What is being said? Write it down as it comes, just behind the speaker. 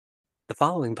The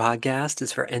following podcast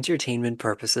is for entertainment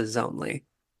purposes only.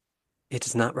 It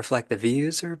does not reflect the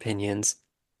views or opinions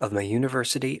of my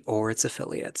university or its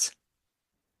affiliates.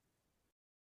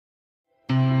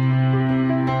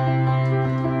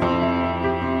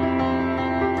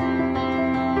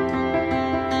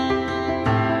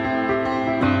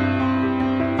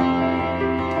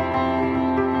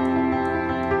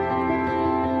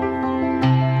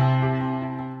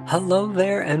 Hello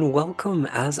there, and welcome,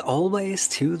 as always,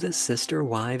 to the Sister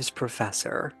Wives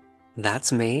Professor.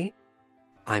 That's me.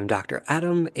 I'm Dr.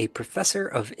 Adam, a professor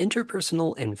of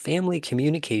interpersonal and family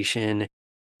communication,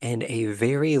 and a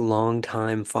very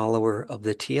long-time follower of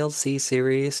the TLC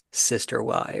series Sister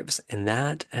Wives. And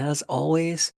that, as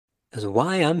always, is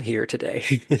why I'm here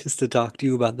today, is to talk to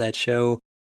you about that show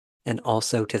and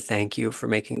also to thank you for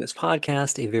making this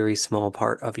podcast a very small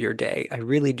part of your day. I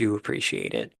really do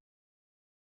appreciate it.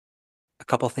 A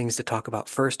couple things to talk about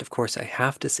first. Of course, I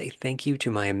have to say thank you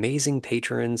to my amazing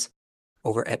patrons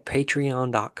over at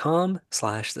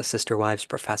patreon.com/the Sister Wives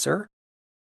Professor.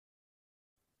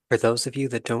 For those of you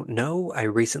that don't know, I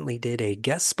recently did a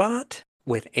guest spot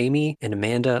with Amy and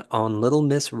Amanda on Little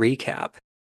Miss Recap.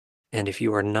 And if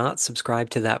you are not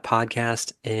subscribed to that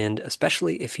podcast, and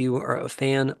especially if you are a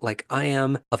fan like I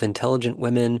am of intelligent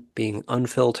women being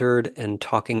unfiltered and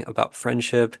talking about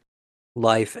friendship,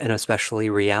 life, and especially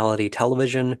reality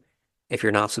television, if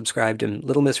you're not subscribed to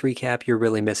Little Miss Recap, you're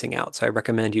really missing out. So I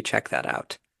recommend you check that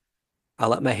out. I'll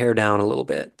let my hair down a little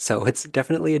bit. So it's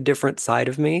definitely a different side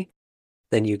of me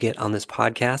than you get on this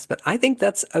podcast, but I think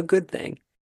that's a good thing.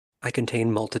 I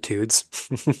contain multitudes.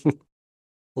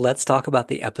 Let's talk about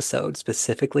the episode,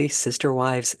 specifically Sister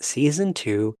Wives Season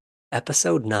 2,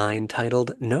 Episode 9,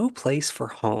 titled No Place for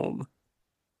Home.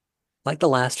 Like the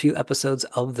last few episodes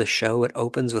of the show, it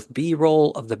opens with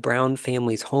B-roll of the Brown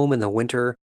family's home in the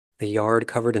winter, the yard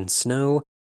covered in snow.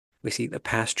 We see the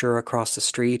pasture across the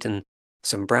street and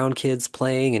some brown kids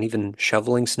playing and even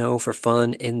shoveling snow for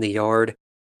fun in the yard.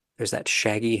 There's that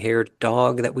shaggy-haired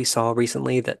dog that we saw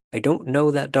recently that I don't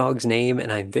know that dog's name,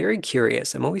 and I'm very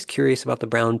curious. I'm always curious about the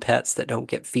brown pets that don't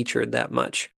get featured that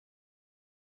much.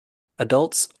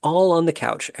 Adults all on the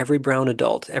couch, every brown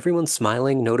adult, everyone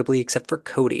smiling, notably except for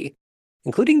Cody,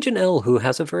 including Janelle, who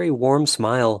has a very warm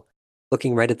smile,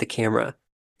 looking right at the camera.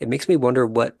 It makes me wonder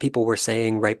what people were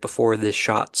saying right before this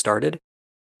shot started.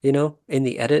 You know, in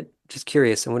the edit, just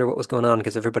curious. I wonder what was going on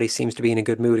because everybody seems to be in a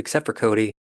good mood except for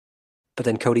Cody. But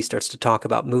then Cody starts to talk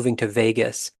about moving to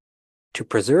Vegas to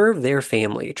preserve their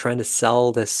family, trying to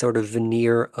sell this sort of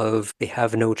veneer of they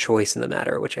have no choice in the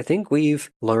matter, which I think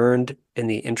we've learned in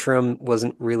the interim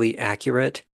wasn't really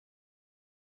accurate.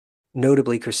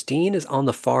 Notably, Christine is on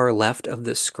the far left of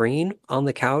the screen on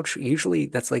the couch. Usually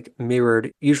that's like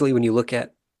mirrored. Usually when you look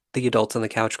at the adults on the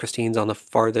couch, Christine's on the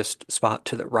farthest spot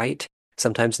to the right,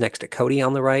 sometimes next to Cody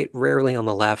on the right, rarely on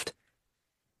the left.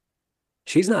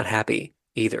 She's not happy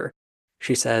either.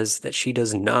 She says that she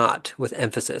does not, with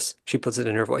emphasis, she puts it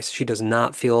in her voice, she does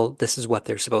not feel this is what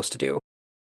they're supposed to do.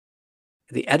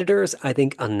 The editors, I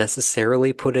think,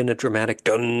 unnecessarily put in a dramatic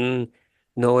dun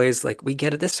noise. Like, we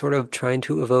get it, this sort of trying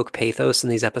to evoke pathos in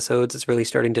these episodes. It's really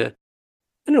starting to, I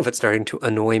don't know if it's starting to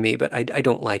annoy me, but I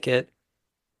don't like it.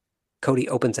 Cody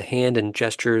opens a hand and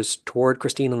gestures toward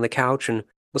Christine on the couch, and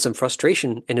with some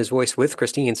frustration in his voice with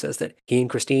Christine, says that he and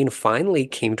Christine finally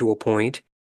came to a point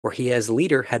where he as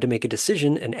leader had to make a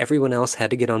decision and everyone else had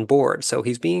to get on board. So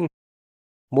he's being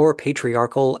more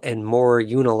patriarchal and more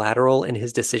unilateral in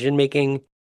his decision making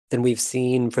than we've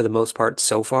seen for the most part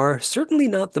so far. Certainly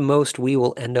not the most we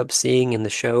will end up seeing in the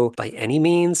show by any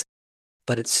means,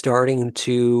 but it's starting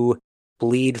to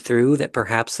bleed through that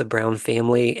perhaps the Brown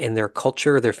family and their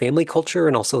culture, their family culture,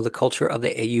 and also the culture of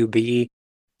the AUB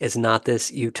is not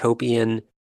this utopian,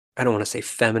 I don't want to say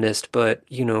feminist, but,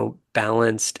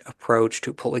 balanced approach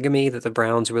to polygamy that the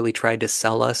Browns really tried to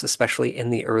sell us, especially in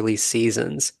the early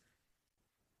seasons.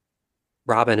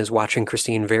 Robin is watching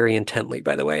Christine very intently,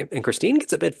 by the way, and Christine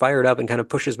gets a bit fired up and kind of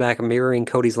pushes back, mirroring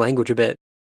Cody's language a bit.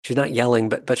 She's not yelling,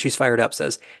 but she's fired up,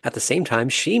 says, at the same time,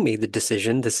 she made the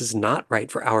decision this is not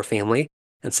right for our family,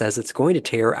 and says it's going to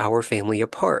tear our family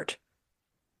apart.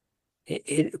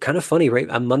 It kind of funny, right?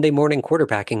 On Monday morning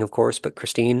quarterbacking, of course, but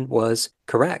Christine was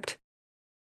correct.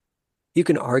 You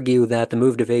can argue that the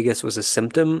move to Vegas was a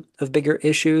symptom of bigger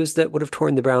issues that would have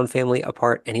torn the Brown family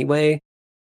apart anyway,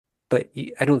 but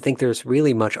I don't think there's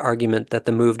really much argument that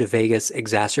the move to Vegas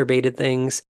exacerbated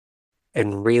things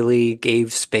and really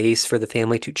gave space for the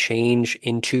family to change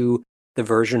into the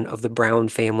version of the Brown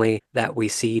family that we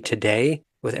see today,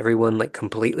 with everyone like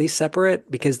completely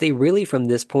separate, because they really, from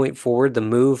this point forward, the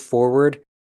move forward,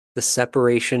 the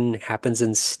separation happens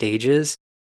in stages.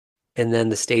 And then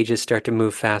the stages start to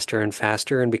move faster and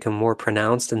faster and become more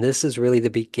pronounced. And this is really the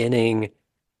beginning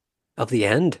of the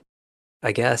end,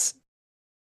 I guess,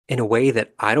 in a way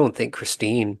that I don't think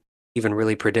Christine even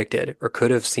really predicted or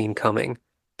could have seen coming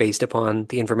based upon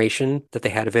the information that they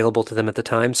had available to them at the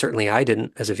time. Certainly I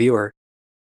didn't as a viewer.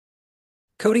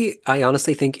 Cody, I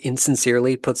honestly think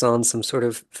insincerely puts on some sort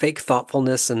of fake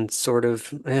thoughtfulness and sort of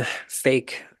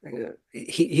fake.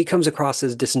 He comes across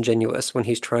as disingenuous when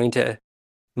he's trying to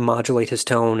modulate his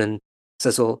tone and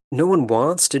says, well, no one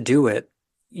wants to do it.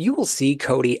 You will see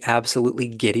Cody absolutely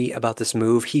giddy about this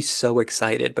move. He's so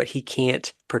excited, but he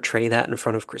can't portray that in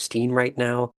front of Christine right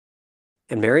now.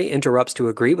 And Mary interrupts to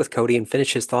agree with Cody and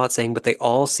finish his thought, saying, but they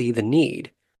all see the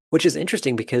need, which is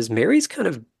interesting because Mary's kind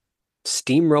of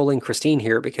steamrolling Christine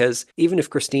here because even if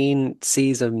Christine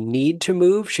sees a need to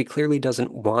move, she clearly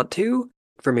doesn't want to.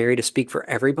 For Mary to speak for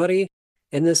everybody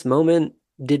in this moment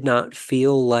did not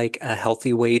feel like a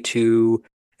healthy way to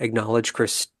acknowledge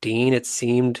Christine. It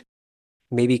seemed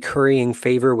maybe currying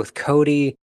favor with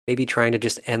Cody, maybe trying to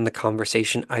just end the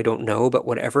conversation. I don't know, but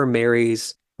whatever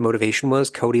Mary's motivation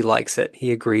was, Cody likes it.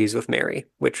 He agrees with Mary,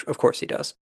 which of course he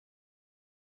does.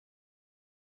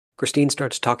 Christine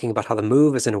starts talking about how the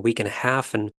move is in a week and a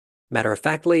half, and matter of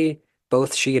factly,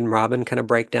 both she and Robin kind of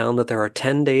break down that there are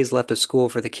 10 days left of school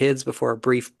for the kids before a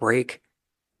brief break,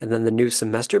 and then the new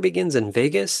semester begins in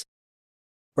Vegas.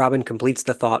 Robin completes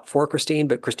the thought for Christine,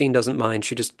 but Christine doesn't mind.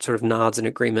 She just sort of nods in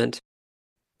agreement.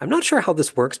 I'm not sure how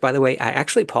this works, by the way. I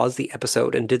actually paused the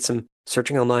episode and did some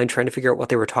searching online trying to figure out what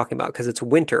they were talking about, because it's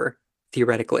winter,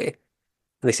 theoretically. And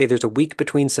they say there's a week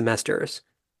between semesters,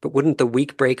 but wouldn't the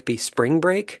week break be spring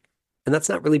break? And that's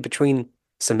not really between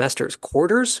semesters.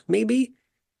 Quarters, maybe?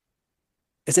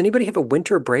 Does anybody have a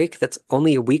winter break that's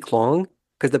only a week long?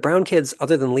 Because the Brown kids,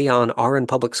 other than Leon, are in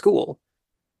public school.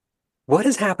 What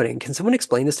is happening? Can someone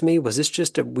explain this to me? Was this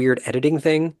just a weird editing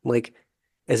thing? Like,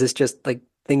 is this just like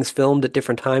things filmed at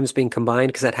different times being combined?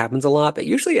 Because that happens a lot, but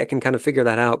usually I can kind of figure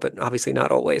that out, but obviously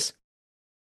not always.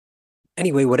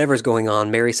 Anyway, whatever's going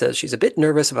on, Mary says she's a bit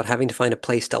nervous about having to find a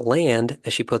place to land,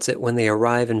 as she puts it, when they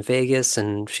arrive in Vegas,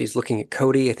 and she's looking at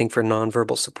Cody, I think, for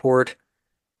nonverbal support.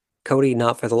 Cody,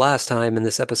 not for the last time in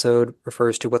this episode,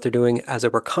 refers to what they're doing as a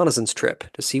reconnaissance trip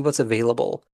to see what's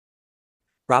available.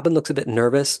 Robin looks a bit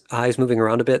nervous, eyes moving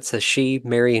around a bit, says she,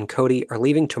 Mary, and Cody are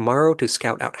leaving tomorrow to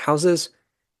scout out houses.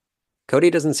 Cody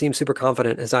doesn't seem super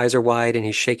confident. His eyes are wide and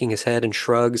he's shaking his head and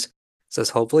shrugs, says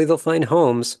hopefully they'll find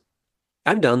homes.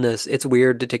 I've done this. It's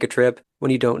weird to take a trip when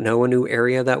you don't know a new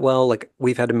area that well. Like,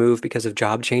 we've had to move because of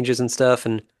job changes and stuff,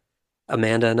 and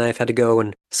Amanda and I have had to go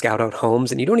and scout out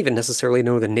homes, and you don't even necessarily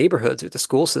know the neighborhoods or the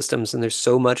school systems, and there's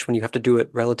so much when you have to do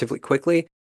it relatively quickly.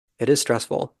 It is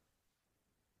stressful.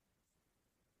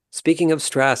 Speaking of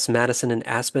stress, Madison and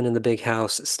Aspen in the big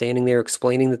house, standing there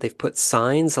explaining that they've put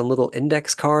signs on little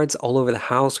index cards all over the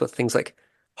house with things like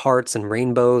hearts and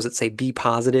rainbows that say be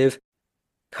positive.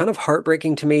 Kind of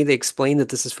heartbreaking to me. They explain that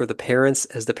this is for the parents,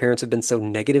 as the parents have been so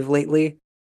negative lately.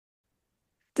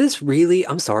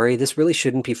 I'm sorry, this really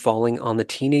shouldn't be falling on the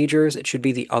teenagers. It should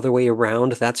be the other way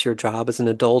around. That's your job as an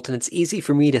adult, and it's easy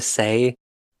for me to say,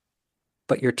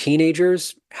 but your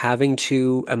teenagers having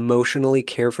to emotionally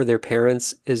care for their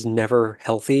parents is never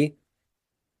healthy.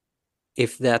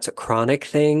 If that's a chronic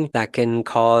thing, that can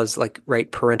cause, like,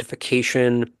 right,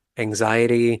 parentification,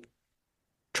 anxiety,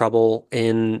 trouble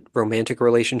in romantic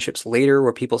relationships later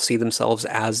where people see themselves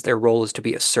as their role is to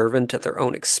be a servant at their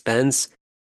own expense.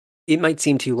 It might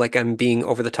seem to you like I'm being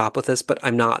over the top with this, but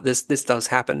I'm not. This does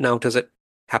happen. Now, does it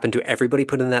happen to everybody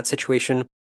put in that situation?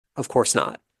 Of course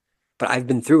not. But I've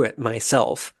been through it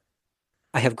myself.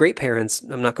 I have great parents.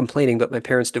 I'm not complaining, but my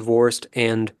parents divorced,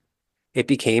 and it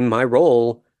became my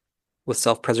role with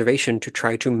self-preservation to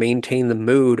try to maintain the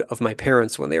mood of my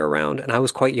parents when they were around. And I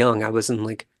was quite young. I was in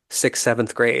like 6th,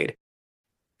 7th grade.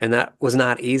 And that was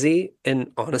not easy.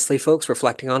 And honestly, folks,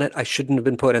 reflecting on it, I shouldn't have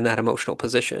been put in that emotional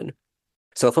position.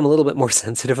 So if I'm a little bit more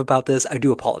sensitive about this, I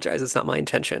do apologize. It's not my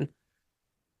intention.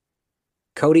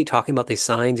 Cody talking about these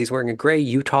signs. He's wearing a gray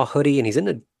Utah hoodie and he's in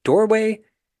a doorway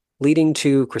leading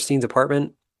to Christine's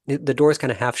apartment. The door's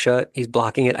kind of half shut. He's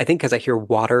blocking it, I think, because I hear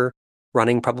water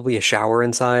running, probably a shower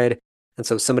inside. And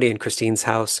so somebody in Christine's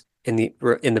house, in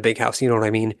the big house, you know what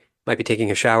I mean, might be taking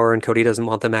a shower, and Cody doesn't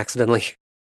want them accidentally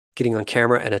getting on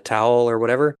camera and a towel or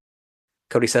whatever.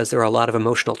 Cody says there are a lot of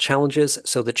emotional challenges,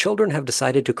 so the children have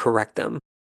decided to correct them.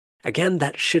 Again,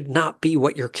 that should not be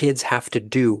what your kids have to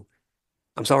do.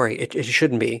 I'm sorry, it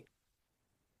shouldn't be.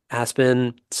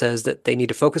 Aspen says that they need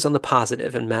to focus on the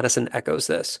positive, and Madison echoes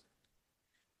this.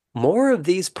 More of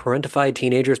these parentified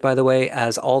teenagers, by the way,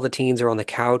 as all the teens are on the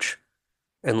couch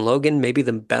And Logan may be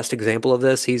the best example of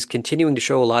this. He's continuing to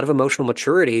show a lot of emotional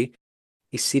maturity.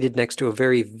 He's seated next to a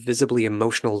very visibly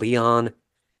emotional Leon,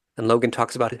 and Logan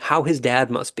talks about how his dad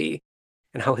must be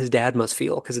and how his dad must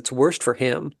feel because it's worst for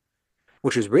him,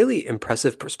 which is really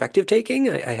impressive perspective taking.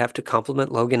 I have to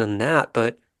compliment Logan on that,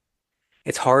 but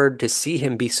it's hard to see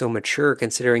him be so mature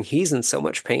considering he's in so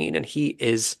much pain and he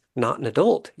is not an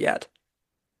adult yet.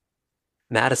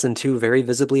 Madison, too, very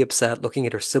visibly upset, looking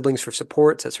at her siblings for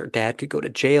support, says her dad could go to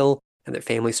jail and their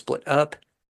family split up.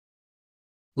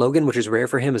 Logan, which is rare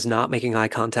for him, is not making eye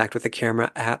contact with the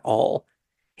camera at all.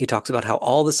 He talks about how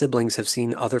all the siblings have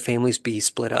seen other families be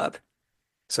split up.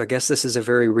 So I guess this is a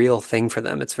very real thing for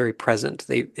them. It's very present.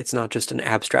 It's not just an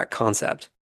abstract concept.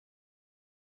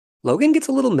 Logan gets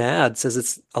a little mad, says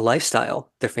it's a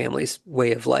lifestyle, their family's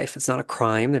way of life. It's not a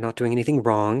crime. They're not doing anything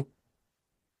wrong.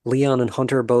 Leon and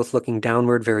Hunter are both looking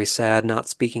downward, very sad, not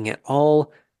speaking at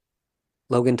all.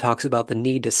 Logan talks about the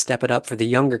need to step it up for the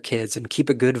younger kids and keep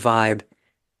a good vibe.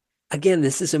 Again,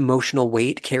 this is emotional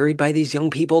weight carried by these young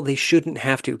people. They shouldn't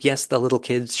have to. Yes, the little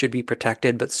kids should be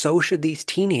protected, but so should these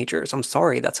teenagers. I'm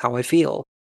sorry, that's how I feel.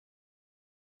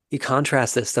 You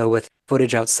contrast this, though, with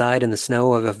footage outside in the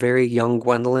snow of a very young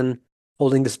Gwendolyn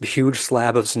holding this huge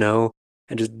slab of snow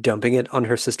and just dumping it on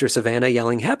her sister Savannah,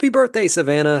 yelling, "Happy birthday,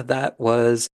 Savannah!" That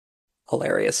was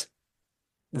hilarious.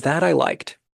 That I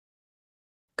liked.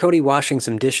 Cody washing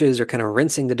some dishes or kind of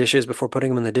rinsing the dishes before putting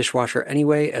them in the dishwasher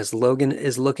anyway, as Logan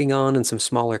is looking on and some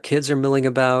smaller kids are milling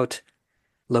about.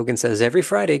 Logan says every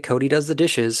Friday Cody does the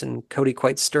dishes, and Cody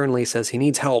quite sternly says he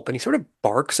needs help, and he sort of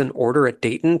barks an order at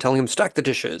Dayton, telling him stack the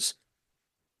dishes.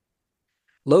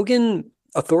 Logan,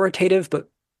 authoritative but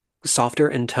softer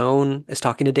in tone, is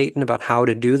talking to Dayton about how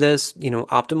to do this,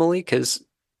 optimally, because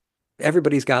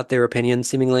everybody's got their opinion,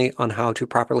 seemingly, on how to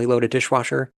properly load a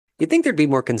dishwasher. You'd think there'd be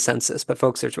more consensus, but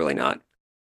folks, there's really not.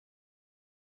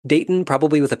 Dayton,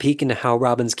 probably with a peek into how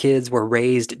Robin's kids were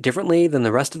raised differently than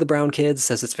the rest of the Brown kids,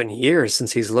 says it's been years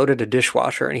since he's loaded a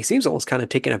dishwasher, and he seems almost kind of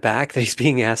taken aback that he's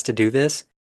being asked to do this.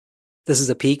 This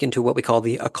is a peek into what we call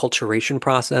the acculturation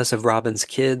process of Robin's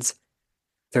kids.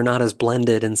 They're not as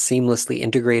blended and seamlessly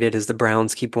integrated as the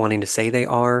Browns keep wanting to say they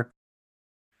are.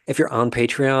 If you're on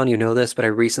Patreon, you know this, but I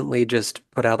recently just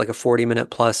put out like a 40-minute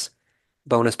plus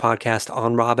bonus podcast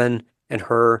on Robin and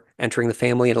her entering the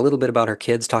family and a little bit about her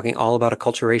kids, talking all about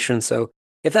acculturation. So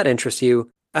if that interests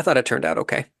you, I thought it turned out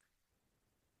okay.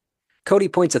 Cody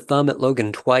points a thumb at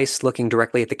Logan twice, looking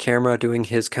directly at the camera, doing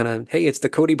his kind of, hey, it's the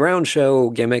Cody Brown show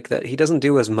gimmick that he doesn't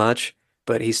do as much,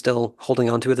 but he's still holding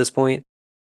on to at this point.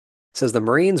 Says the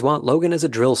Marines want Logan as a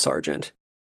drill sergeant.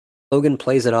 Logan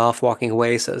plays it off, walking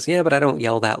away, says, yeah, but I don't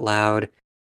yell that loud.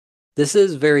 This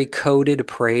is very coded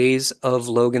praise of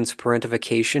Logan's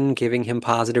parentification, giving him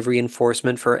positive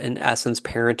reinforcement for, in essence,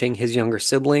 parenting his younger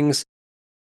siblings.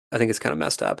 I think it's kind of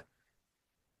messed up.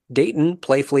 Dayton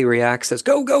playfully reacts, says,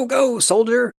 go, go, go,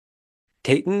 soldier.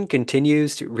 Dayton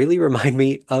continues to really remind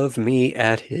me of me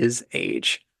at his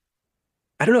age.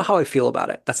 I don't know how I feel about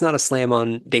it. That's not a slam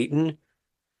on Dayton,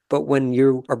 but when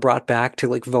you are brought back to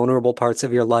like vulnerable parts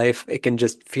of your life, it can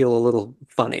just feel a little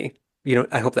funny.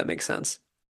 I hope that makes sense.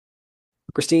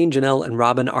 Christine, Janelle, and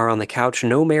Robin are on the couch.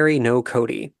 No Mary, no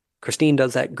Cody. Christine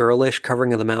does that girlish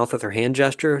covering of the mouth with her hand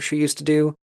gesture she used to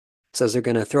do. Says they're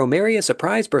going to throw Mary a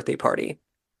surprise birthday party.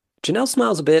 Janelle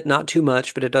smiles a bit, not too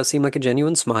much, but it does seem like a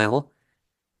genuine smile.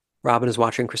 Robin is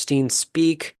watching Christine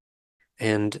speak,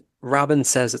 and Robin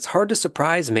says it's hard to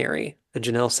surprise Mary. And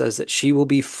Janelle says that she will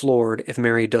be floored if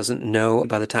Mary doesn't know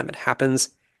by the time it happens.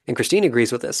 And Christine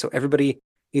agrees with this, so everybody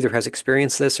either has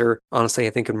experienced this or, honestly, I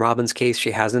think in Robin's case,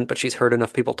 she hasn't, but she's heard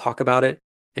enough people talk about it,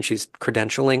 and she's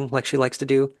credentialing like she likes to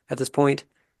do at this point.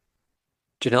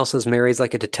 Janelle says Mary's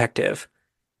like a detective.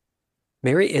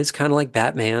 Mary is kind of like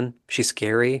Batman. She's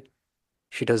scary.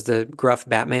 She does the gruff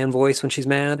Batman voice when she's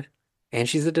mad, and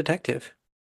she's a detective.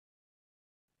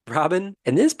 Robin,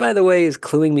 and this, by the way, is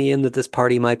cluing me in that this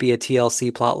party might be a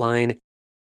TLC plotline,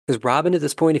 because Robin, at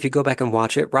this point, if you go back and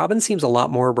watch it, Robin seems a lot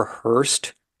more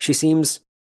rehearsed. She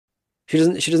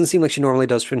doesn't seem like she normally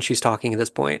does when she's talking at this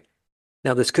point.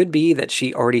 Now, this could be that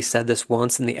she already said this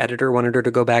once and the editor wanted her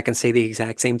to go back and say the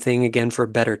exact same thing again for a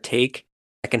better take.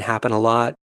 That can happen a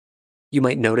lot. You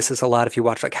might notice this a lot if you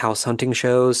watch like house hunting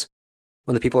shows.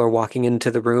 When the people are walking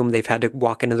into the room, they've had to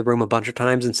walk into the room a bunch of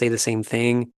times and say the same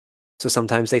thing. So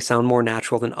sometimes they sound more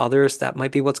natural than others. That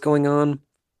might be what's going on.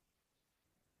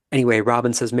 Anyway,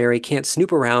 Robin says Mary can't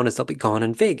snoop around as they'll be gone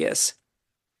in Vegas.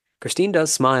 Christine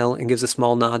does smile and gives a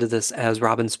small nod to this as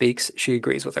Robin speaks. She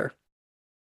agrees with her.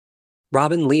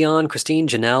 Robin, Leon, Christine,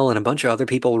 Janelle, and a bunch of other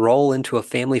people roll into a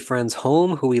family friend's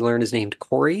home who we learn is named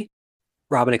Corey.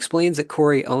 Robin explains that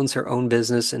Corey owns her own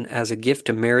business and as a gift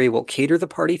to Mary will cater the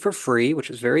party for free, which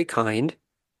is very kind.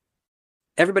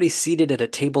 Everybody's seated at a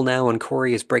table now and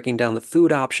Corey is breaking down the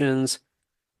food options.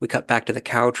 We cut back to the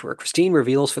couch where Christine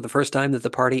reveals for the first time that the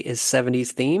party is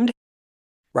 70s themed.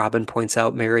 Robin points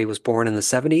out Mary was born in the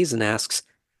 70s and asks,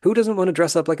 who doesn't want to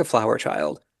dress up like a flower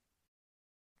child?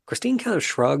 Christine kind of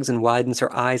shrugs and widens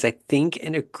her eyes, I think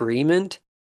in agreement.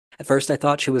 At first I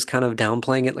thought she was kind of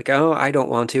downplaying it, like, oh, I don't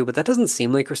want to, but that doesn't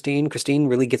seem like Christine. Christine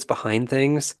really gets behind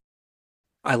things.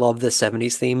 I love the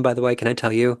 70s theme, by the way, can I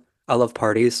tell you? I love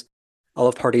parties. I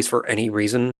love parties for any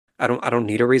reason. I don't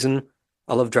need a reason.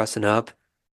 I love dressing up.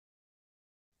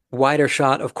 Wider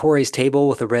shot of Corey's table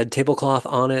with a red tablecloth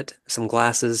on it, some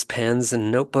glasses, pens, and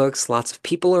notebooks. Lots of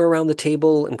people are around the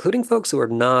table, including folks who are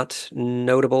not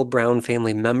notable Brown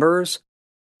family members.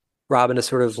 Robin is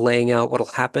sort of laying out what'll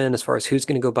happen as far as who's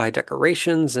going to go buy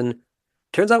decorations, and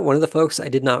turns out one of the folks I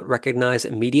did not recognize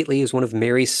immediately is one of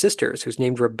Mary's sisters, who's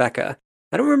named Rebecca.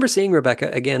 I don't remember seeing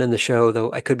Rebecca again in the show, though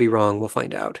I could be wrong. We'll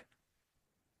find out.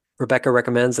 Rebecca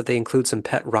recommends that they include some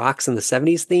pet rocks in the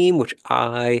 70s theme, which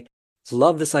I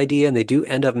love this idea, and they do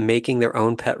end up making their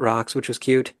own pet rocks, which was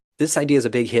cute. This idea is a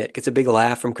big hit, gets a big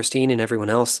laugh from Christine and everyone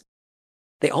else.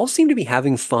 They all seem to be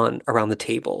having fun around the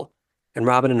table, and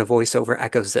Robin in a voiceover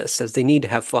echoes this, says they need to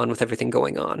have fun with everything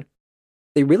going on.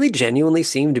 They really genuinely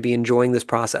seem to be enjoying this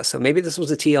process, so maybe this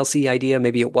was a TLC idea,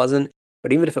 maybe it wasn't,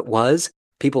 but even if it was,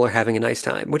 people are having a nice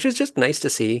time, which is just nice to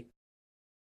see.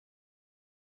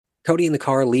 Cody in the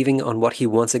car leaving on what he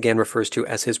once again refers to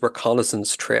as his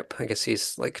reconnaissance trip. I guess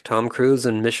he's like Tom Cruise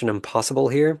in Mission Impossible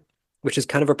here, which is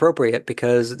kind of appropriate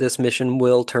because this mission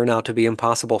will turn out to be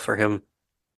impossible for him.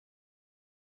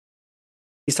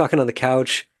 He's talking on the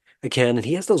couch again, and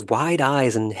he has those wide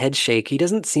eyes and head shake. He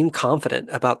doesn't seem confident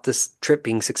about this trip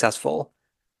being successful.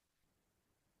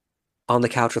 On the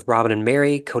couch with Robin and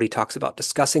Mary, Cody talks about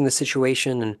discussing the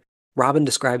situation, and Robin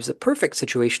describes the perfect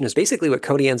situation as basically what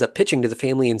Cody ends up pitching to the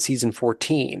family in season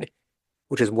 14,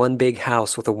 which is one big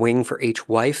house with a wing for each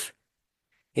wife.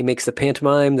 He makes the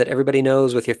pantomime that everybody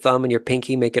knows with your thumb and your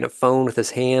pinky making a phone with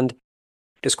his hand,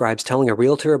 describes telling a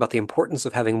realtor about the importance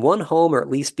of having one home or at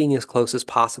least being as close as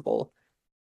possible.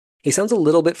 He sounds a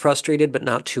little bit frustrated, but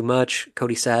not too much.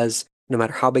 Cody says, no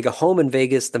matter how big a home in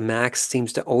Vegas, the max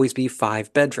seems to always be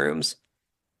 5 bedrooms.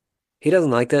 He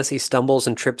doesn't like this. He stumbles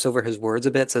and trips over his words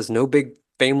a bit, says no big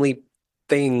family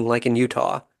thing like in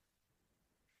Utah.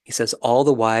 He says all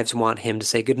the wives want him to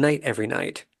say goodnight every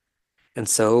night. And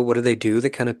so what do? They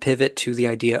kind of pivot to the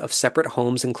idea of separate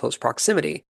homes in close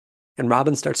proximity. And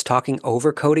Robin starts talking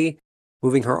over Cody,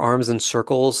 moving her arms in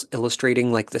circles,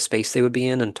 illustrating like the space they would be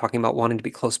in and talking about wanting to be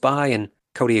close by, and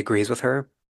Cody agrees with her.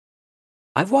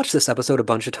 I've watched this episode a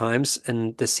bunch of times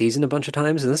and this season a bunch of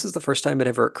times, and this is the first time it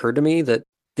ever occurred to me that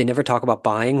they never talk about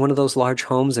buying one of those large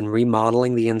homes and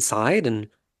remodeling the inside and,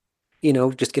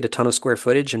 just get a ton of square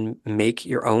footage and make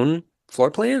your own floor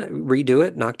plan, redo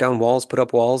it, knock down walls, put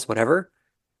up walls, whatever.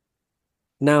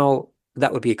 Now,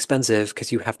 that would be expensive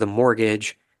because you have the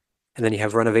mortgage and then you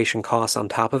have renovation costs on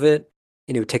top of it,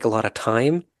 and it would take a lot of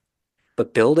time.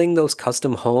 But building those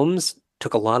custom homes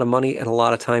took a lot of money and a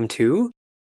lot of time too.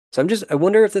 So I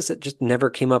wonder if this just never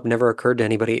came up, never occurred to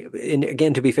anybody. And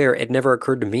again, to be fair, it never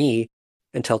occurred to me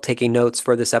until taking notes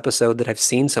for this episode that I've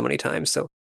seen so many times. So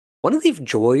one of the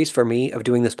joys for me of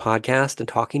doing this podcast and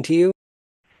talking to you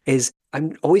is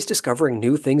I'm always discovering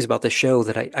new things about the show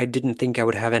that I didn't think I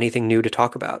would have anything new to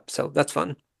talk about. So that's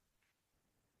fun.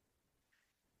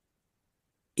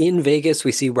 In Vegas,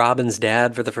 we see Robin's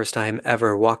dad for the first time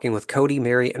ever walking with Cody,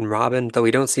 Mary, and Robin, though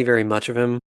we don't see very much of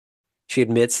him. She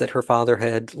admits that her father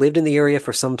had lived in the area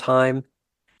for some time.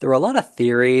 There were a lot of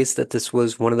theories that this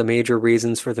was one of the major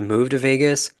reasons for the move to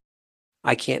Vegas.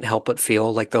 I can't help but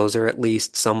feel like those are at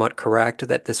least somewhat correct,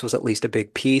 that this was at least a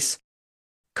big piece.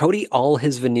 Cody, all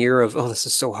his veneer of, oh, this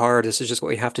is so hard, this is just what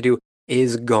we have to do,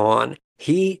 is gone.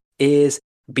 He is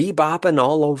bebopping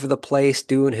all over the place,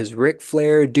 doing his Ric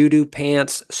Flair doo-doo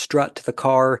pants strut to the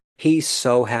car. He's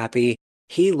so happy.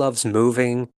 He loves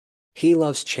moving. He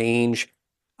loves change.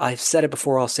 I've said it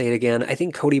before, I'll say it again. I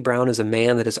think Cody Brown is a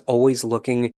man that is always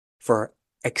looking for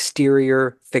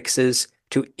exterior fixes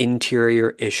to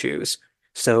interior issues.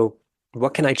 So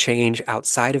what can I change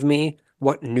outside of me?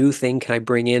 What new thing can I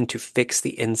bring in to fix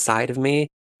the inside of me?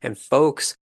 And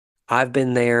folks, I've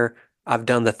been there. I've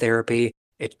done the therapy.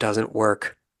 It doesn't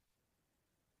work.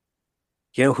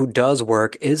 You know who does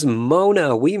work is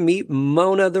Mona. We meet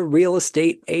Mona, the real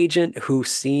estate agent who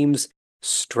seems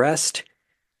stressed,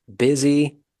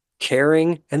 busy,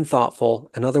 caring, and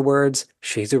thoughtful. In other words,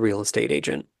 she's a real estate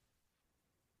agent.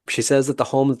 She says that the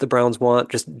home that the Browns want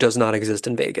just does not exist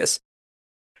in Vegas.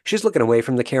 She's looking away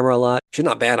from the camera a lot. She's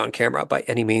not bad on camera by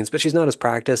any means, but she's not as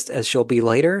practiced as she'll be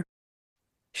later.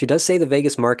 She does say the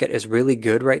Vegas market is really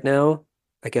good right now.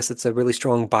 I guess it's a really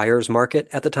strong buyer's market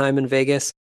at the time in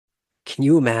Vegas. Can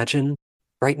you imagine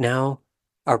right now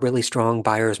a really strong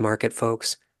buyer's market,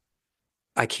 folks?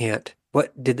 I can't.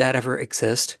 What did that ever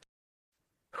exist?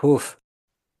 Oof.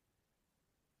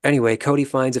 Anyway, Cody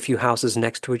finds a few houses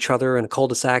next to each other in a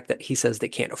cul-de-sac that he says they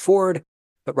can't afford,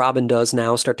 but Robin does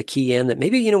now start to key in that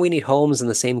maybe, we need homes in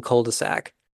the same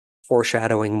cul-de-sac,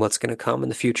 foreshadowing what's going to come in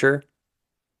the future.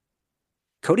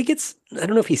 Cody gets, I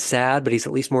don't know if he's sad, but he's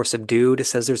at least more subdued. It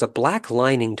says there's a black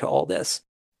lining to all this.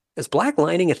 Is black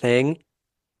lining a thing?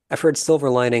 I've heard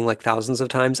silver lining like thousands of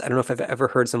times. I don't know if I've ever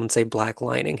heard someone say black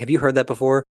lining. Have you heard that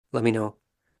before? Let me know.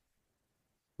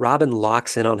 Robin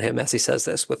locks in on him as he says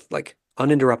this with like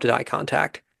uninterrupted eye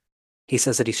contact. He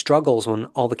says that he struggles when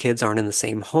all the kids aren't in the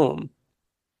same home.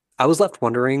 I was left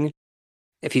wondering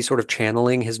if he's sort of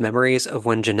channeling his memories of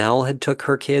when Janelle had took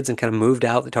her kids and kind of moved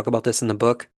out. They talk about this in the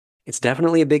book. It's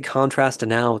definitely a big contrast to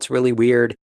now. It's really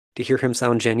weird to hear him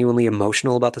sound genuinely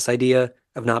emotional about this idea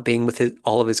of not being with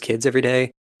all of his kids every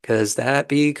day, because that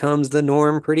becomes the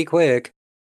norm pretty quick.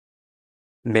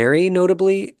 Mary,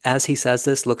 notably, as he says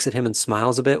this, looks at him and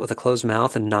smiles a bit with a closed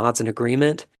mouth and nods in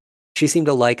agreement. She seemed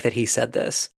to like that he said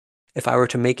this. If I were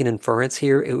to make an inference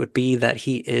here, it would be that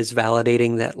he is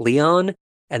validating that Leon,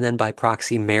 and then by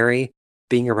proxy Mary,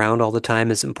 being around all the time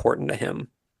is important to him.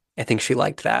 I think she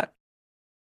liked that.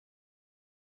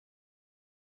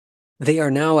 They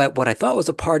are now at what I thought was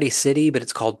a party city, but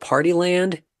it's called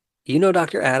Partyland. You know,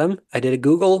 Dr. Adam, I did a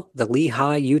Google. The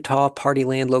Lehi, Utah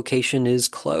Partyland location is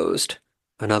closed.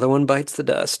 Another one bites the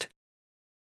dust.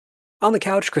 On the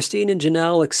couch, Christine and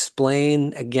Janelle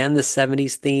explain again the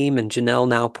 70s theme, and Janelle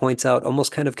now points out,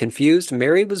 almost kind of confused,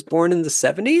 Mary was born in the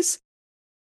 70s?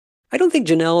 I don't think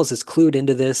Janelle is as clued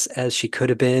into this as she could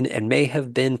have been and may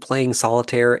have been playing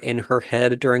solitaire in her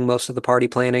head during most of the party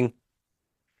planning.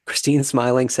 Christine,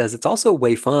 smiling, says it's also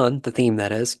way fun, the theme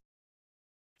that is.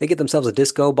 They get themselves a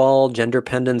disco ball, gender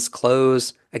pendants,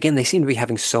 clothes. Again, they seem to be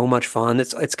having so much fun.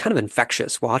 It's kind of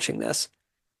infectious watching this.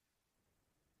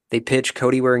 They pitch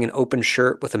Cody wearing an open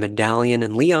shirt with a medallion,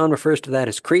 and Leon refers to that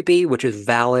as creepy, which is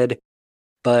valid.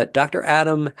 But Dr.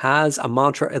 Adam has a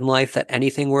mantra in life that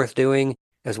anything worth doing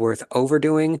is worth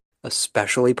overdoing,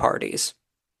 especially parties.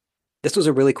 This was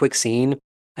a really quick scene.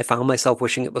 I found myself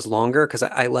wishing it was longer because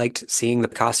I liked seeing the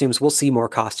costumes. We'll see more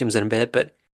costumes in a bit,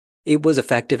 but it was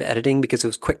effective editing because it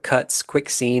was quick cuts, quick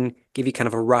scene, gave you kind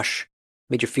of a rush,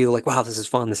 made you feel like, wow, this is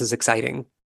fun, this is exciting.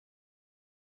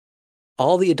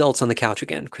 All the adults on the couch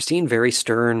again. Christine very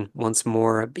stern once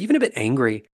more, even a bit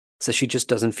angry, says she just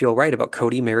doesn't feel right about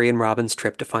Cody, Mary, and Robin's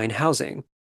trip to find housing.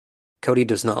 Cody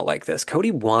does not like this. Cody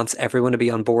wants everyone to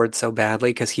be on board so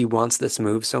badly because he wants this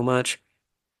move so much.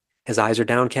 His eyes are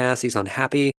downcast, he's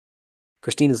unhappy.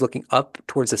 Christine is looking up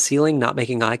towards the ceiling, not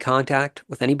making eye contact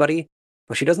with anybody.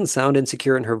 But she doesn't sound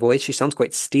insecure in her voice. She sounds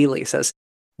quite steely, says,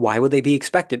 why would they be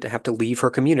expected to have to leave her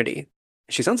community?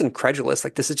 She sounds incredulous,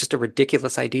 like this is just a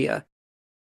ridiculous idea.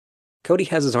 Cody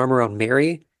has his arm around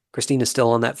Mary. Christine is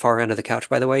still on that far end of the couch,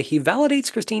 by the way. He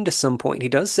validates Christine to some point. He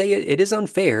does say it is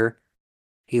unfair.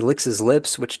 He licks his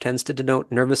lips, which tends to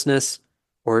denote nervousness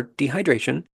or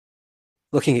dehydration.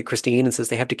 Looking at Christine and says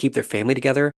they have to keep their family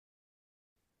together.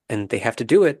 And they have to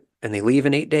do it, and they leave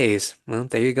in 8 days. Well,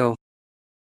 there you go.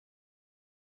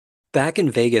 Back in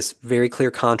Vegas, very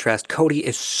clear contrast, Cody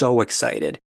is so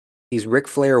excited. He's Ric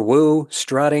Flair woo,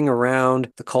 strutting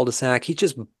around the cul-de-sac. He's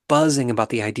just buzzing about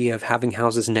the idea of having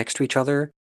houses next to each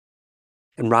other.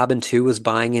 And Robin, too, is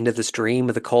buying into this dream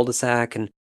of the cul-de-sac and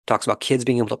talks about kids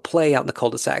being able to play out in the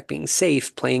cul-de-sac, being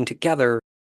safe, playing together.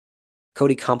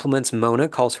 Cody compliments Mona,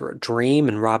 calls her a dream,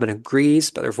 and Robin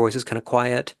agrees, but their voice is kind of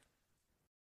quiet.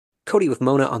 Cody with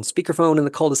Mona on speakerphone in the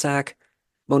cul-de-sac.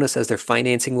 Mona says their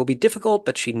financing will be difficult,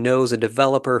 but she knows a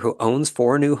developer who owns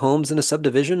 4 new homes in a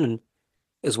subdivision and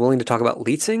is willing to talk about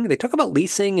leasing. They talk about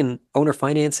leasing and owner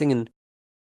financing, and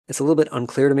it's a little bit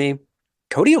unclear to me.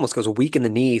 Cody almost goes weak in the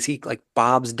knees. He like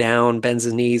bobs down, bends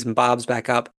his knees, and bobs back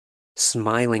up,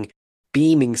 smiling,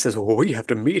 beaming, says, oh, you have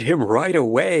to meet him right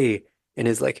away, in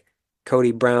his like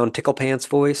Cody Brown tickle pants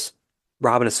voice.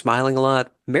 Robin is smiling a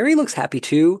lot. Mary looks happy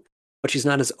too, but she's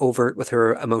not as overt with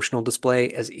her emotional display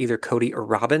as either Cody or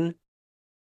Robin.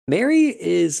 Mary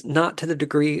is not to the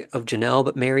degree of Janelle,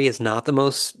 but Mary is not the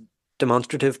most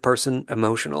demonstrative person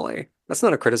emotionally. That's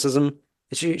not a criticism.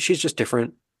 She's just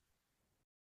different.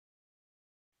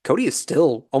 Cody is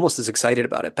still almost as excited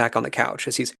about it back on the couch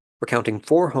as he's recounting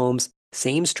 4 homes,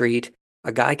 same street,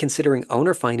 a guy considering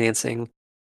owner financing.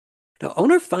 Now,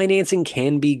 owner financing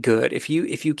can be good if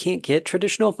you can't get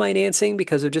traditional financing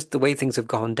because of just the way things have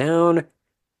gone down.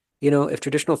 If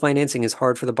traditional financing is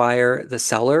hard for the buyer, the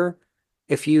seller,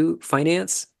 if you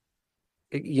finance,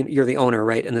 you're the owner,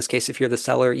 right? In this case, if you're the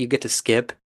seller, you get to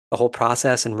skip the whole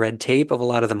process and red tape of a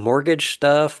lot of the mortgage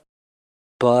stuff.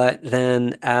 But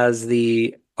then as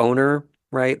the owner,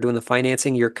 right, doing the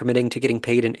financing, you're committing to getting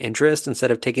paid in interest instead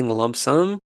of taking the lump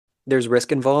sum. There's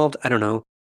risk involved. I don't know.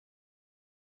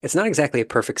 It's not exactly a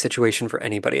perfect situation for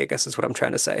anybody, I guess is what I'm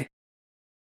trying to say.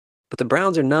 But the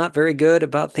Browns are not very good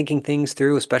about thinking things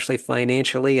through, especially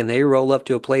financially, and they roll up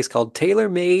to a place called Tailor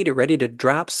Made, ready to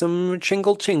drop some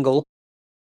chingle chingle.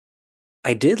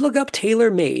 I did look up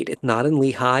Tailor Made. It's not in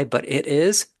Lehigh, but it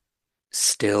is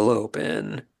still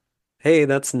open. Hey,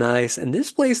 that's nice. And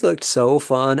this place looked so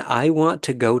fun. I want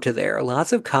to go to there.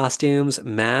 Lots of costumes,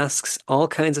 masks, all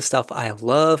kinds of stuff I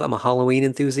love. I'm a Halloween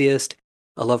enthusiast.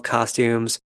 I love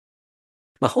costumes.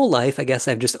 My whole life, I guess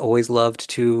I've just always loved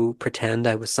to pretend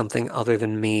I was something other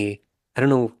than me. I don't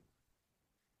know,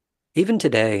 even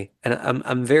today, and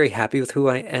I'm very happy with who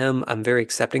I am. I'm very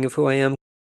accepting of who I am.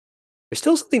 There's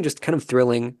still something just kind of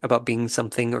thrilling about being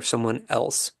something or someone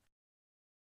else.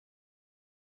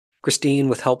 Christine,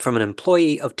 with help from an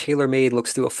employee of TaylorMade,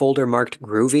 looks through a folder marked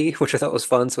Groovy, which I thought was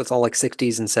fun, so it's all like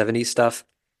 60s and 70s stuff.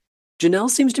 Janelle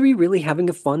seems to be really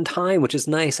having a fun time, which is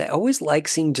nice. I always like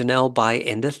seeing Janelle buy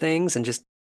into things and just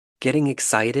getting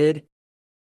excited.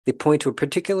 They point to a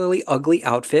particularly ugly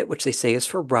outfit, which they say is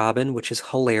for Robin, which is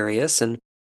hilarious. And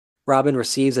Robin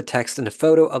receives a text and a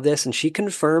photo of this, and she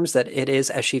confirms that it is,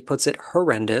 as she puts it,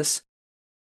 horrendous.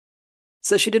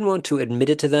 Says she didn't want to admit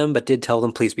it to them, but did tell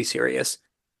them, please be serious.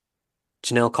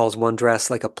 Janelle calls one dress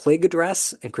like a plague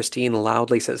dress, and Christine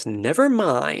loudly says, never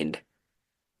mind.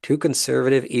 Too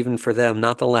conservative even for them.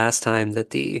 Not the last time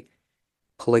that the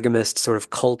polygamist sort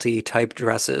of culty type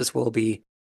dresses will be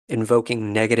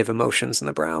invoking negative emotions in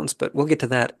the Browns, but we'll get to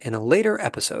that in a later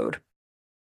episode.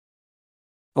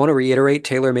 I want to reiterate,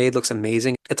 TaylorMade looks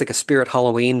amazing. It's like a Spirit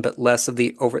Halloween, but less of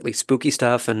the overtly spooky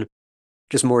stuff and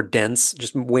just more dense,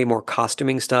 just way more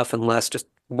costuming stuff and less just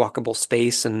walkable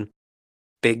space and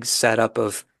big setup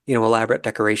of, elaborate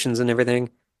decorations and everything.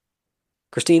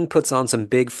 Christine puts on some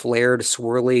big flared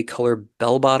swirly color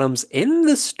bell bottoms in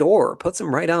the store, puts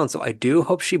them right on, so I do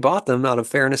hope she bought them out of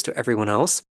fairness to everyone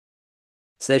else.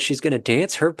 Says she's going to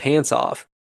dance her pants off.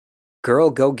 Girl,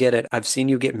 go get it. I've seen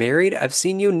you get married. I've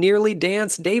seen you nearly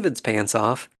dance David's pants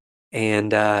off.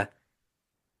 And I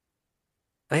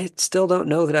still don't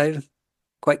know that I've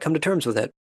quite come to terms with it.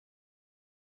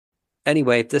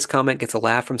 Anyway, if this comment gets a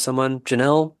laugh from someone,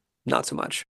 Janelle, not so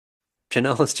much.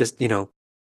 Janelle is just,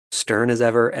 stern as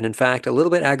ever, and in fact, a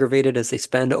little bit aggravated as they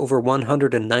spend over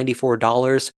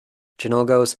 $194. Janelle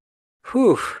goes,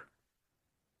 whew.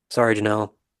 Sorry,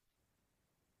 Janelle.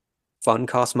 Fun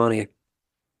costs money.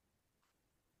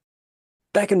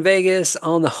 Back in Vegas,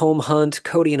 on the home hunt,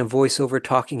 Cody in a voiceover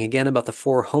talking again about the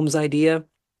 4 homes idea.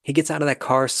 He gets out of that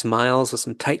car, smiles with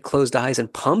some tight closed eyes,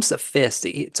 and pumps a fist.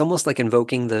 It's almost like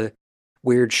invoking the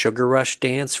weird sugar rush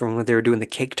dance from when they were doing the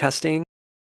cake testing.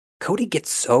 Cody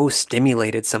gets so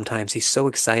stimulated sometimes. He's so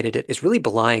excited. It is really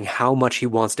belying how much he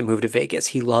wants to move to Vegas.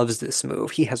 He loves this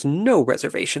move. He has no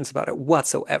reservations about it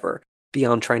whatsoever,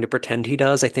 beyond trying to pretend he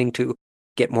does, I think, to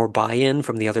get more buy-in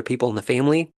from the other people in the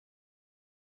family.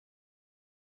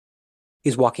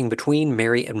 He's walking between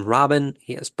Mary and Robin.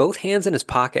 He has both hands in his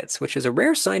pockets, which is a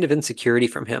rare sign of insecurity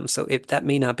from him, so that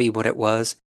may not be what it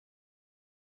was.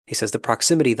 He says the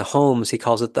proximity, the homes, he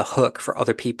calls it the hook for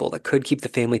other people that could keep the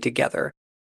family together.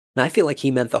 And I feel like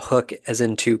he meant the hook as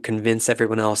in to convince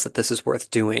everyone else that this is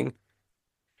worth doing.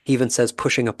 He even says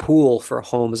pushing a pool for a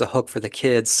home is a hook for the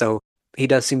kids, so he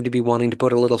does seem to be wanting to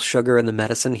put a little sugar in the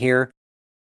medicine here.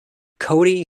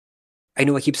 Cody, I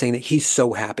know I keep saying that he's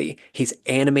so happy. He's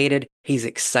animated, he's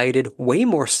excited, way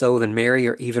more so than Mary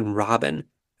or even Robin.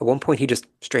 At one point, he just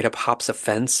straight up hops a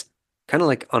fence. Kind of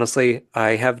like, honestly,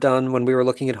 I have done when we were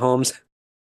looking at homes.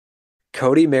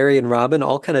 Cody, Mary, and Robin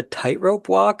all kind of tightrope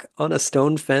walk on a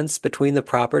stone fence between the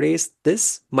properties.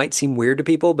 This might seem weird to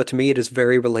people, but to me it is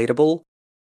very relatable.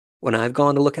 When I've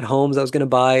gone to look at homes I was going to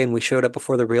buy and we showed up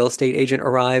before the real estate agent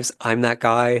arrives, I'm that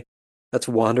guy that's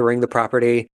wandering the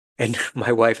property, and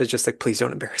my wife is just like, please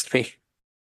don't embarrass me.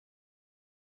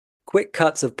 Quick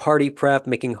cuts of party prep,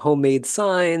 making homemade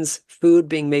signs, food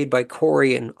being made by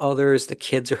Corey and others. The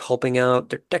kids are helping out,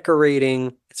 they're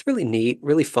decorating. It's really neat,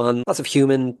 really fun. Lots of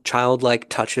human, childlike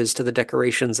touches to the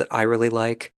decorations that I really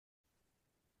like.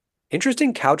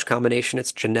 Interesting couch combination.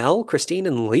 It's Janelle, Christine,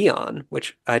 and Leon,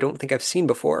 which I don't think I've seen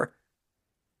before.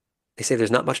 They say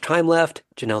there's not much time left.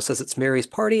 Janelle says it's Mary's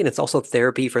party and it's also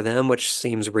therapy for them, which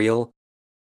seems real.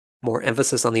 More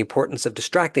emphasis on the importance of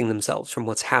distracting themselves from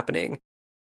what's happening.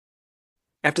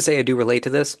 I have to say, I do relate to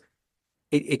this.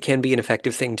 It can be an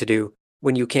effective thing to do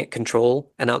when you can't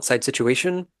control an outside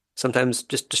situation. Sometimes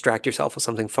just distract yourself with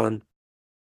something fun.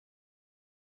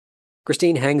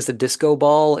 Christine hangs the disco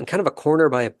ball in kind of a corner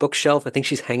by a bookshelf. I think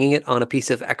she's hanging it on a piece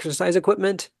of exercise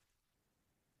equipment.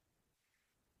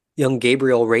 Young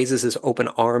Gabriel raises his open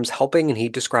arms, helping, and he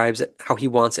describes it how he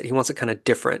wants it. He wants it kind of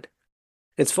different.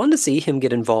 It's fun to see him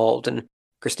get involved, and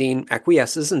Christine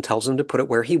acquiesces and tells him to put it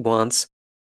where he wants.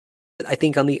 I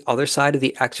think on the other side of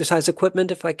the exercise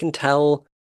equipment, if I can tell,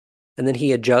 and then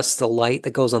he adjusts the light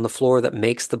that goes on the floor that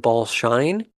makes the ball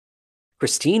shine.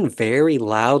 Christine very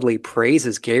loudly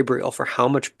praises Gabriel for how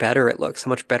much better it looks, how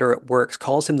much better it works,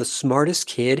 calls him the smartest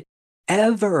kid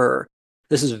ever.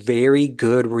 This is very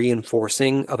good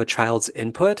reinforcing of a child's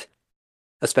input,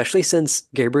 especially since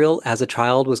Gabriel, as a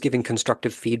child, was giving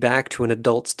constructive feedback to an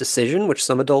adult's decision, which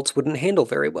some adults wouldn't handle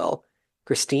very well.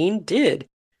 Christine did.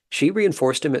 She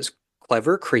reinforced him as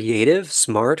clever, creative,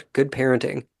 smart, good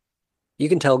parenting. You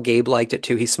can tell Gabe liked it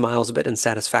too. He smiles a bit in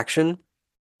satisfaction.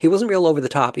 He wasn't real over the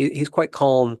top. He's quite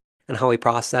calm in how he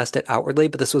processed it outwardly,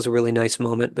 but this was a really nice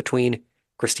moment between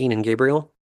Christine and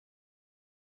Gabriel.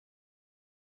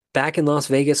 Back in Las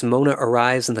Vegas, Mona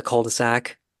arrives in the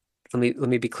cul-de-sac. Let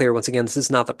me be clear once again, this is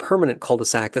not the permanent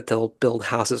cul-de-sac that they'll build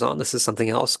houses on. This is something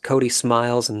else. Cody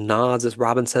smiles and nods as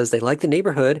Robin says they like the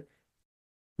neighborhood.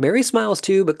 Mary smiles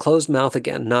too, but closed mouth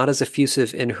again, not as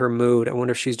effusive in her mood. I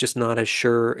wonder if she's just not as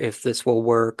sure if this will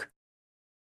work.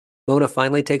 Mona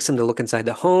finally takes him to look inside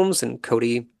the homes, and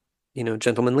Cody,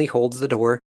 gentlemanly holds the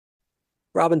door.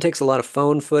 Robin takes a lot of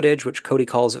phone footage, which Cody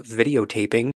calls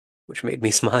videotaping, which made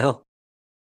me smile.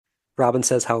 Robin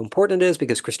says how important it is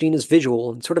because Christine is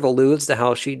visual and sort of alludes to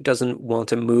how she doesn't want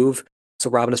to move, so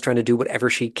Robin is trying to do whatever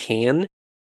she can.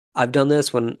 I've done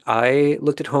this when I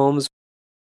looked at homes.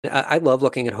 I love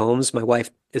looking at homes. My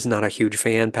wife is not a huge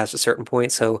fan past a certain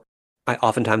point, so I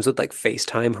oftentimes would like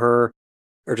FaceTime her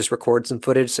or just record some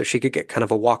footage so she could get kind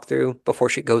of a walkthrough before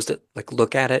she goes to like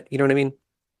look at it. You know what I mean?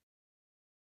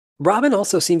 Robin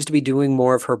also seems to be doing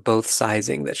more of her both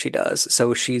sizing that she does.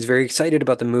 So she's very excited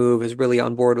about the move, is really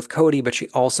on board with Cody, but she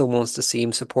also wants to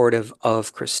seem supportive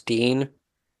of Christine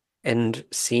and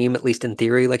seem, at least in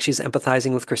theory, like she's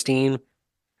empathizing with Christine.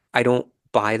 I don't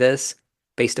buy this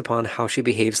based upon how she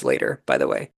behaves later, by the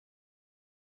way.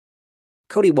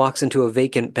 Cody walks into a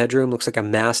vacant bedroom, looks like a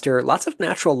master. Lots of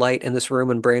natural light in this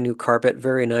room and brand new carpet.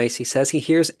 Very nice. He says he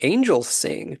hears angels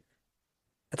sing.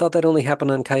 I thought that only happened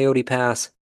on Coyote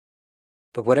Pass.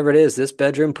 But whatever it is, this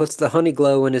bedroom puts the honey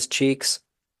glow in his cheeks.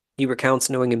 He recounts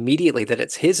knowing immediately that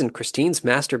it's his and Christine's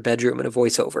master bedroom in a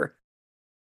voiceover.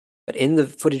 But in the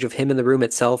footage of him in the room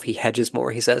itself, he hedges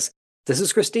more. He says, this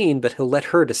is Christine, but he'll let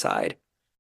her decide.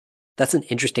 That's an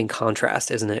interesting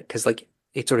contrast, isn't it? Because, like,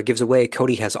 it sort of gives away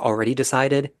Cody has already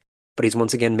decided, but he's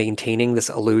once again maintaining this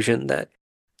illusion that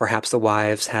perhaps the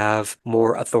wives have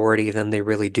more authority than they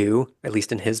really do, at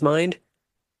least in his mind.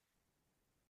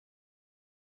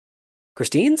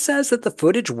 Christine says that the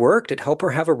footage worked. It helped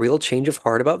her have a real change of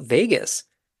heart about Vegas.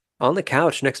 On the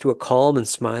couch next to a calm and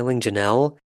smiling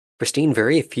Janelle, Christine,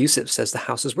 very effusive, says the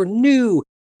houses were new,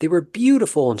 they were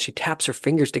beautiful, and she taps her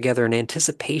fingers together in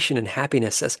anticipation and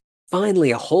happiness, says,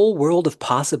 finally, a whole world of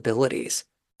possibilities.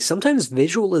 Sometimes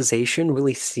visualization,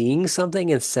 really seeing something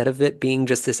instead of it being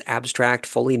just this abstract,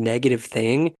 fully negative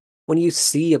thing, when you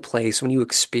see a place, when you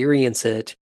experience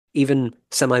it, even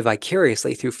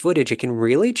semi-vicariously through footage, it can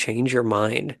really change your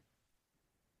mind.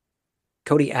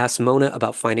 Cody asks Mona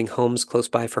about finding homes close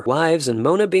by for wives, and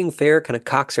Mona, being fair, kind of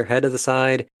cocks her head to the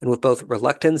side, and with both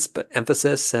reluctance but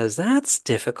emphasis says, that's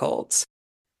difficult.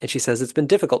 And she says it's been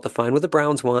difficult to find what the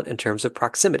Browns want in terms of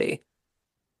proximity.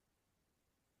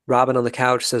 Robin on the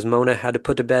couch says Mona had to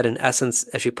put to bed, in essence,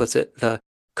 as she puts it, the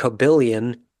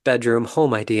cobillion bedroom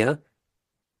home idea.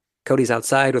 Cody's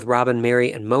outside with Robin,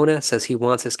 Mary, and Mona, says he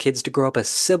wants his kids to grow up as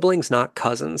siblings, not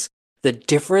cousins. The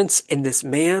difference in this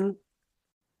man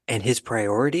and his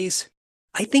priorities,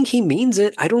 I think he means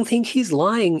it. I don't think he's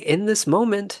lying in this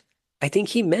moment. I think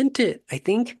he meant it. I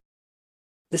think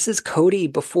this is Cody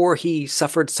before he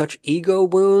suffered such ego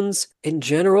wounds in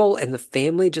general and the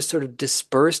family just sort of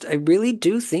dispersed. I really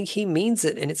do think he means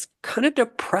it. And it's kind of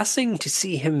depressing to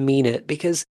see him mean it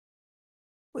because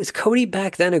was Cody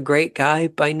back then a great guy?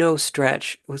 By no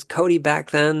stretch. Was Cody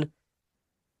back then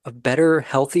a better,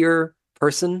 healthier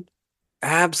person?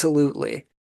 Absolutely.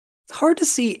 It's hard to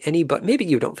see anybody, maybe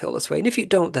you don't feel this way, and if you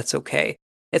don't, that's okay.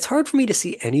 It's hard for me to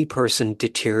see any person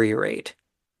deteriorate.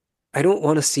 I don't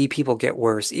want to see people get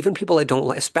worse, even people I don't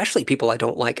like, especially people I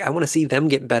don't like. I want to see them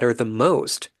get better the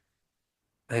most.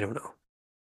 I don't know.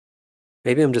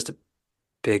 Maybe I'm just a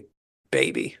big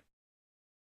baby.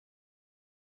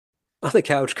 On the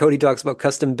couch, Cody talks about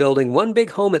custom building one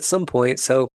big home at some point,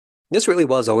 so this really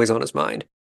was always on his mind.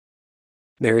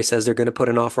 Mary says they're going to put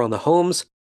an offer on the homes.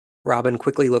 Robin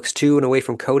quickly looks to and away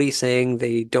from Cody, saying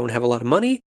they don't have a lot of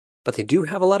money, but they do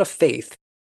have a lot of faith.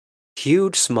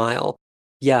 Huge smile.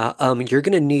 Yeah, you're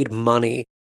going to need money,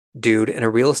 dude. In a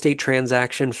real estate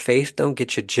transaction, faith don't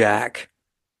get you jack.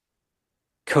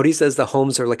 Cody says the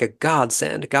homes are like a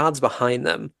godsend. God's behind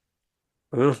them.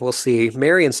 We'll see.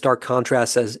 Mary, in stark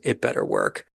contrast, says it better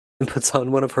work and puts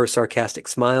on one of her sarcastic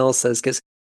smiles, says, because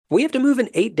we have to move in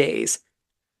 8 days.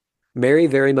 Mary,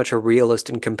 very much a realist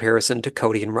in comparison to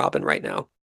Cody and Robin right now.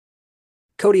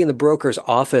 Cody in the broker's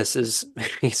office is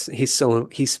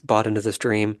he's bought into this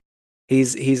dream.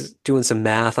 He's doing some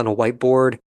math on a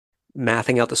whiteboard,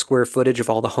 mathing out the square footage of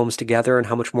all the homes together and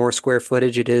how much more square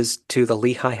footage it is to the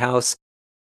Lehigh house.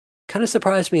 Kind of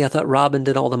surprised me. I thought Robin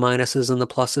did all the minuses and the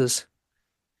pluses.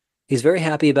 He's very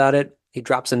happy about it. He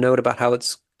drops a note about how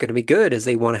it's going to be good as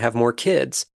they want to have more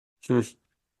kids.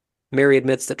 Mary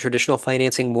admits that traditional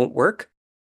financing won't work,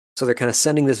 so they're kind of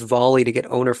sending this volley to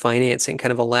get owner financing,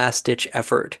 kind of a last-ditch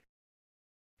effort.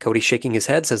 Cody, shaking his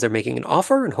head, says they're making an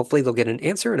offer and hopefully they'll get an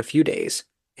answer in a few days.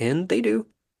 And they do.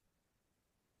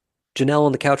 Janelle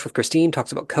on the couch with Christine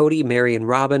talks about Cody, Mary, and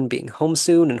Robin being home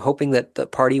soon and hoping that the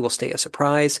party will stay a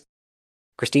surprise.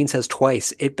 Christine says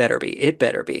twice, it better be, it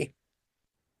better be.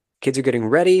 Kids are getting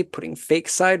ready, putting fake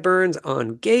sideburns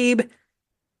on Gabe,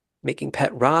 making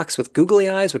pet rocks with googly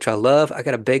eyes, which I love. I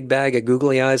got a big bag of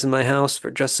googly eyes in my house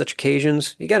for just such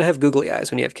occasions. You gotta have googly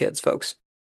eyes when you have kids, folks.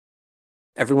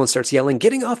 Everyone starts yelling,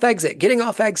 getting off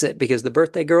exit, because the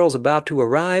birthday girl's about to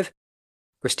arrive.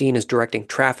 Christine is directing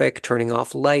traffic, turning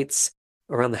off lights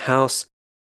around the house.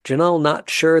 Janelle not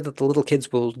sure that the little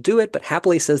kids will do it, but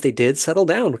happily says they did settle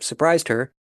down, which surprised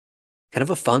her. Kind of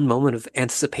a fun moment of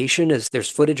anticipation as there's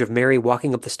footage of Mary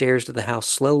walking up the stairs to the house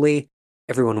slowly,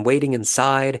 everyone waiting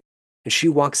inside, and she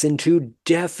walks into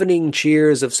deafening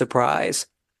cheers of surprise.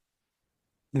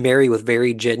 Mary with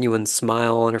very genuine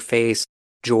smile on her face,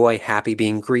 joy, happy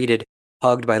being greeted,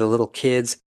 hugged by the little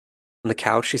kids. On the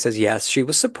couch, she says yes, she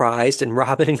was surprised, and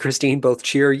Robin and Christine both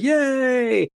cheer,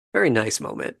 yay! Very nice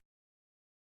moment.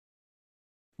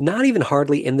 Not even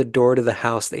hardly in the door to the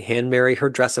house, they hand Mary her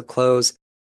dress-up clothes,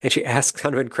 and she asks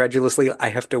kind of incredulously, I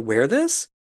have to wear this?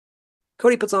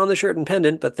 Cody puts on the shirt and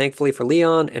pendant, but thankfully for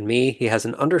Leon and me, he has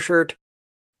an undershirt.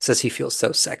 Says he feels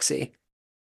so sexy.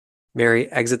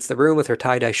 Mary exits the room with her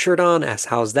tie-dye shirt on, asks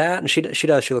how's that, and she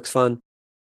does, she looks fun.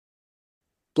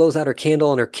 Blows out her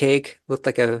candle and her cake, looked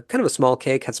like a kind of a small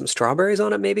cake, had some strawberries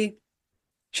on it maybe.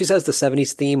 She says the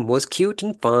 70s theme was cute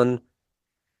and fun.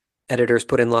 Editors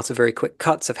put in lots of very quick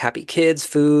cuts of happy kids,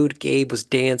 food, Gabe was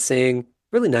dancing.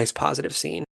 Really nice positive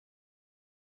scene.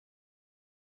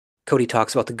 Cody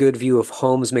talks about the good view of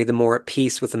homes made them more at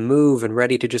peace with the move and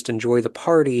ready to just enjoy the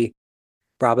party.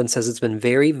 Robin says it's been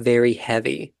very, very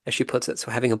heavy, as she puts it,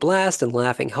 so having a blast and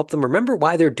laughing help them remember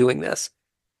why they're doing this.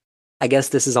 I guess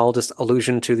this is all just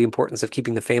allusion to the importance of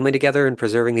keeping the family together and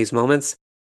preserving these moments.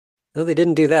 No, they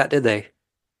didn't do that, did they?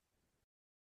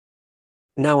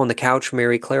 Now on the couch,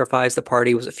 Mary clarifies the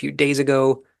party was a few days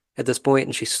ago at this point,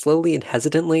 and she slowly and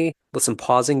hesitantly, with some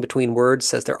pausing between words,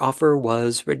 says their offer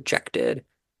was rejected.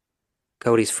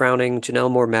 Cody's frowning,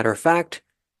 Janelle more matter-of-fact,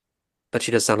 but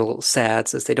she does sound a little sad,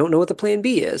 says they don't know what the plan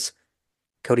B is.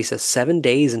 Cody says 7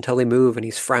 days until they move, and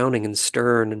he's frowning and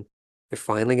stern, and they're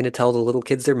finally going to tell the little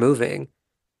kids they're moving.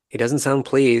 He doesn't sound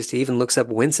pleased. He even looks up,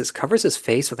 winces, covers his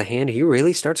face with a hand. He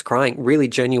really starts crying, really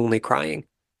genuinely crying.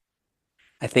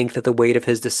 I think that the weight of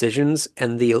his decisions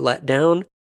and the letdown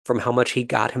from how much he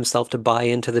got himself to buy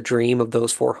into the dream of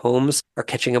those 4 homes are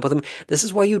catching up with him. This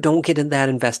is why you don't get that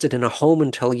invested in a home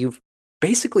until you've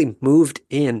basically moved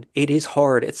in. It is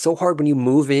hard. It's so hard when you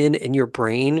move in your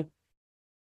brain.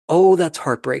 Oh, that's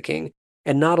heartbreaking.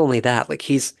 And not only that, like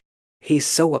he's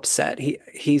so upset.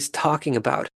 He's talking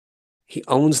about he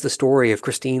owns the story of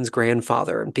Christine's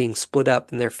grandfather and being split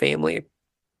up in their family.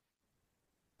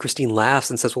 Christine laughs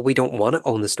and says, well, we don't want to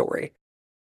own the story.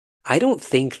 I don't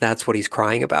think that's what he's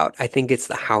crying about. I think it's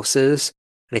the houses,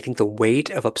 and I think the weight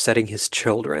of upsetting his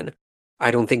children. I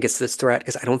don't think it's this threat,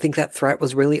 because I don't think that threat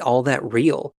was really all that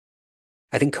real.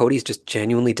 I think Cody's just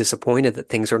genuinely disappointed that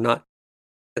things are not,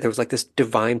 that there was like this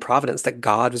divine providence, that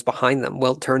God was behind them.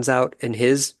 Well, it turns out in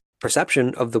his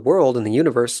perception of the world and the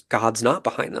universe, God's not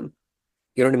behind them.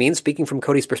 You know what I mean? Speaking from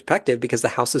Cody's perspective, because the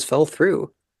houses fell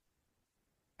through.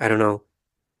 I don't know.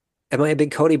 Am I a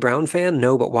big Cody Brown fan?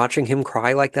 No, but watching him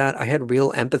cry like that, I had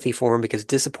real empathy for him because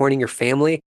disappointing your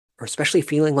family, or especially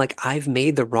feeling like I've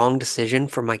made the wrong decision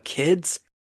for my kids,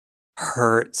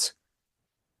 hurts.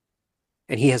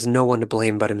 And he has no one to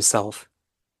blame but himself.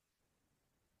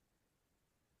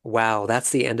 Wow,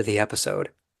 that's the end of the episode.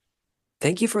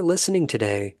 Thank you for listening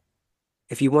today.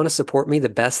 If you want to support me, the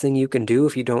best thing you can do,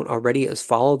 if you don't already, is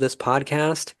follow this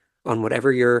podcast on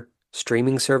whatever your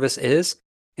streaming service is.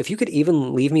 If you could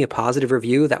even leave me a positive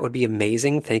review, that would be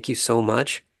amazing. Thank you so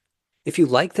much. If you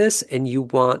like this and you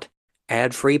want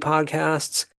ad-free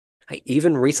podcasts, I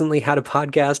even recently had a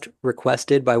podcast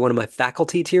requested by one of my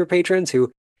faculty tier patrons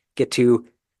who get to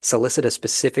solicit a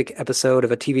specific episode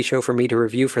of a TV show for me to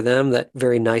review for them. That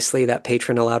very nicely, that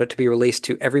patron allowed it to be released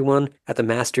to everyone at the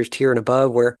master's tier and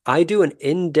above, where I do an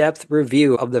in-depth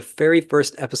review of the very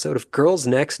first episode of Girls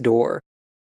Next Door.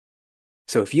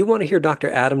 So if you want to hear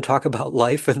Dr. Adam talk about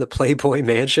life in the Playboy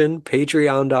Mansion,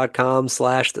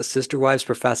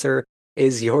 patreon.com/thesisterwivesprofessor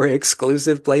is your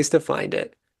exclusive place to find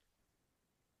it.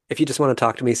 If you just want to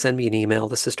talk to me, send me an email,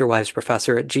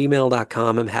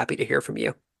 thesisterwivesprofessor@gmail.com. I'm happy to hear from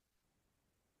you.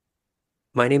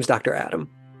 My name's Dr. Adam.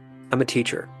 I'm a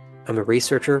teacher. I'm a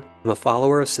researcher. I'm a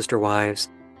follower of Sister Wives.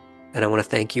 And I want to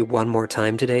thank you one more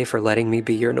time today for letting me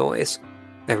be your noise.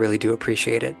 I really do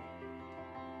appreciate it.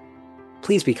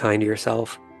 Please be kind to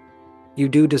yourself. You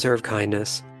do deserve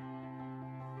kindness.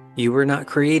 You were not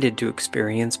created to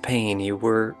experience pain. You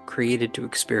were created to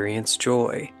experience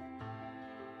joy.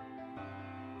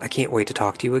 I can't wait to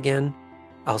talk to you again.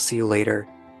 I'll see you later.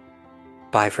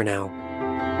 Bye for now.